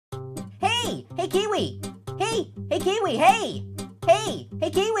Hey! Hey, Kiwi! Hey! Hey, Kiwi! Hey! Hey! Hey,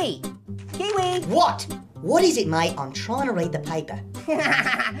 Kiwi! Kiwi! What? What is it, mate? I'm trying to read the paper.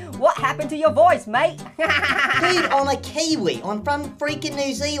 What happened to your voice, mate? Dude, I'm a Kiwi. I'm from freaking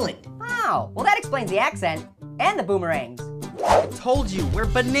New Zealand. Oh, well that explains the accent. And the boomerangs. I told you, we're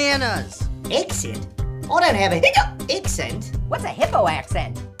bananas. Accent? I don't have a hiccup accent. What's a hippo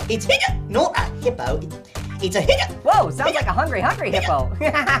accent? It's hiccup, not a hippo. It's a hiccup. Whoa, sounds like a hungry hippo.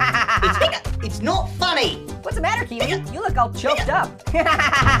 It's hiccup. It's not funny. What's the matter, Kiwi? You look all choked up.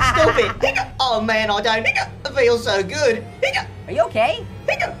 Stupid. Hiccup. Oh man, I don't hiccup. It feels so good. Hiccup. Are you okay?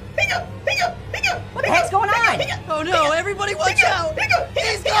 Hiccup. Hiccup. Hiccup. Hiccup. What the heck's going on? Oh no, everybody watch out!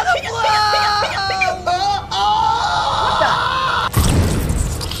 He's gonna blow!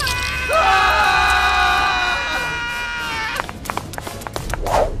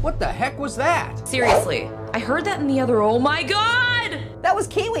 What the heck was that? Seriously, I heard that in the other. Oh my god! That was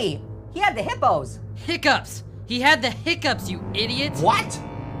Kiwi. He had the hippos. Hiccups! He had the hiccups, you idiot! What?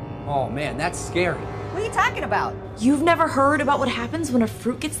 Oh man, that's scary. What are you talking about? You've never heard about what happens when a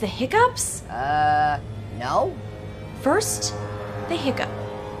fruit gets the hiccups? No. First, they hiccup.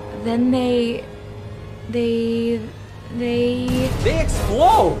 Then they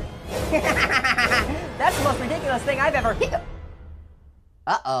explode! That's the most ridiculous thing I've ever hiccup.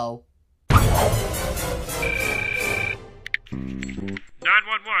 Uh-oh.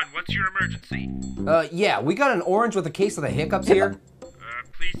 911, what's your emergency? Yeah, we got an orange with a case of the hiccups here.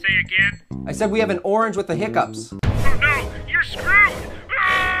 Please say again? I said we have an orange with the hiccups. Oh no, you're screwed!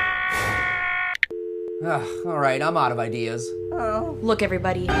 All right, I'm out of ideas. Oh. Look,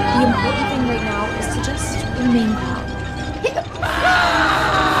 everybody, the important thing right now is to just remain calm.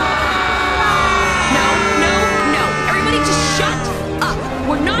 No. Everybody just shut up.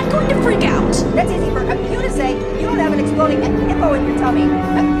 We're not going to freak out. That's easy for you to say. You don't have an exploding hippo in your tummy.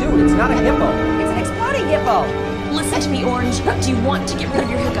 Dude, it's not a hippo. It's an exploding hippo. Listen to me, Orange. Do you want to get rid of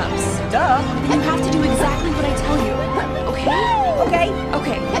your hiccups? Duh. Then you have to do exactly what I tell you. Okay?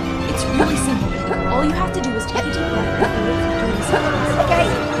 Okay. It's really simple. All you have to do is take a deep breath and hold it for 30 seconds. Okay.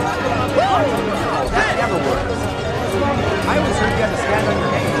 That never works. I always heard you had to stand on your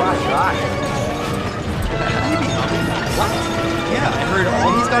head and cross your eyes. What? Yeah, I heard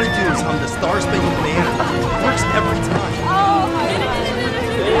all he's gotta do is hum the Star Spangled Banner. It works every time.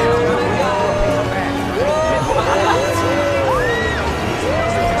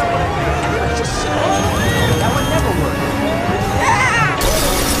 That would never work.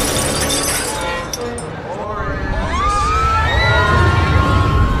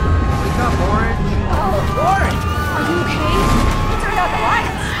 Wake up, Orange. Oh, Orange. Are you okay? You turned out the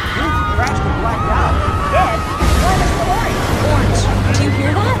lights. You crashed and blacked out. Dead. Why was the orange? Orange, do you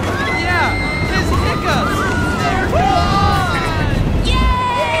hear that? Yeah! His hiccups! They're gone!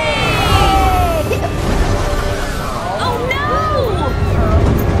 Yay! Oh no!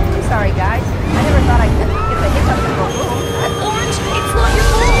 I'm sorry, guys. I never thought I'd get the hiccups and go boom. Orange, it's not your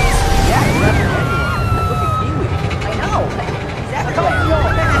fault! Yeah, it's not for anyone. Look at Kiwi. I know. He's everywhere.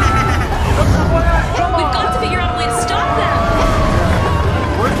 We've got to figure out a way to stop them!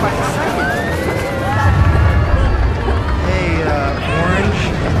 Works by the second. Hey, Orange.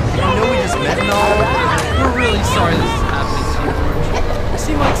 I know we just met and all. We're really sorry this is happening to you, Orange. You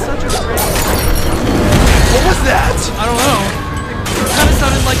seem like such a great... What was that? I don't know. It kind of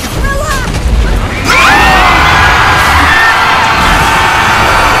sounded like a...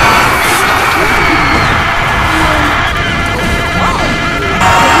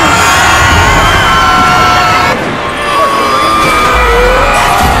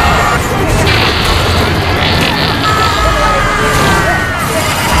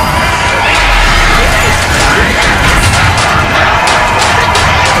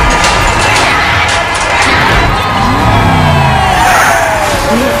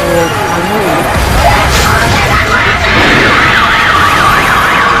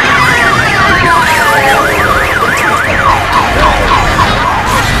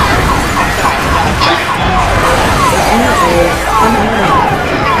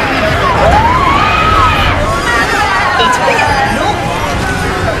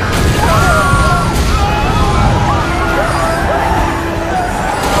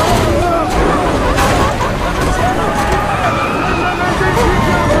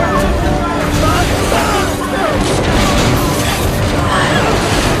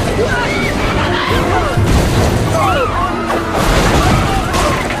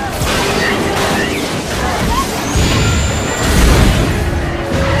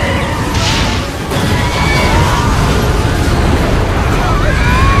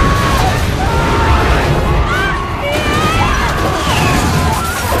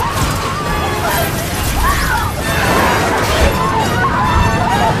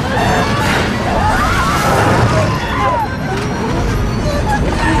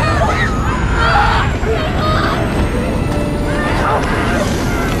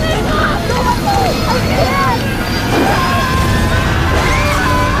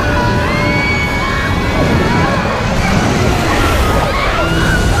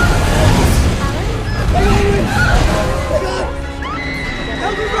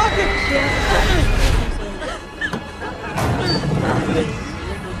 Yeah.